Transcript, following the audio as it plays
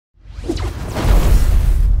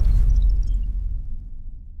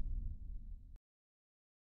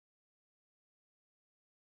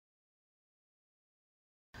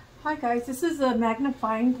Hi guys, this is a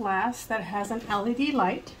magnifying glass that has an LED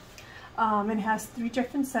light. It has 3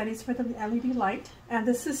 different settings for the LED light, and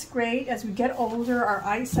this is great. As we get older, our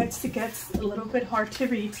eyesight gets a little bit hard to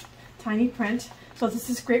read tiny print, so this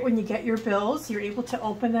is great when you get your bills. You're able to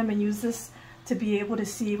open them and use this to be able to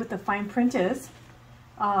see what the fine print is.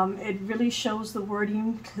 It really shows the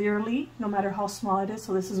wording clearly, no matter how small it is,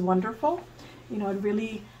 so this is wonderful. You know, it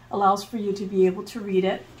really allows for you to be able to read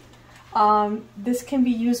it. This can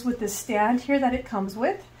be used with the stand here that it comes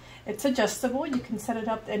with. It's adjustable. You can set it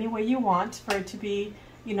up any way you want for it to be,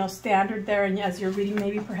 you know, standard there. And as you're reading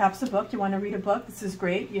maybe perhaps a book, you want to read a book, this is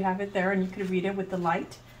great. You have it there and you can read it with the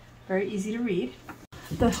light. Very easy to read.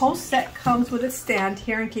 The whole set comes with a stand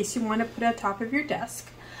here in case you want to put it on top of your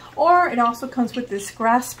desk. Or it also comes with this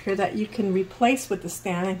grasp here that you can replace with the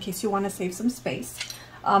stand in case you want to save some space.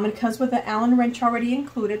 It comes with an Allen wrench already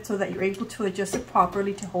included so that you're able to adjust it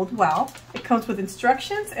properly to hold well. It comes with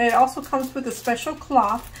instructions, and it also comes with a special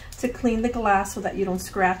cloth to clean the glass so that you don't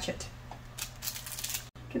scratch it.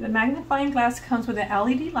 Okay, the magnifying glass comes with an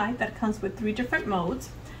LED light that comes with 3 different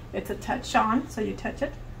modes. It's a touch on, so you touch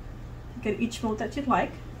it. You get each mode that you'd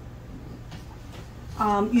like.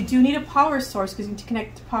 You do need a power source because you need to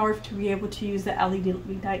connect the power to be able to use the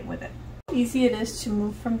LED light with it. Easy it is to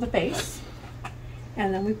move from the base.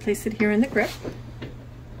 And then we place it here in the grip.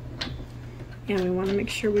 And we want to make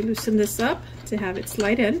sure we loosen this up to have it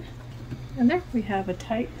slide in. And there we have it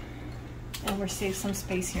tight. And we're saving some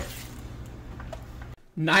space here.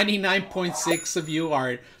 99.6 of you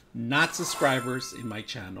are not subscribers in my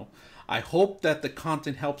channel. I hope that the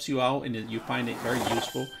content helps you out and that you find it very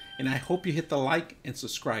useful. And I hope you hit the like and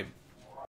subscribe.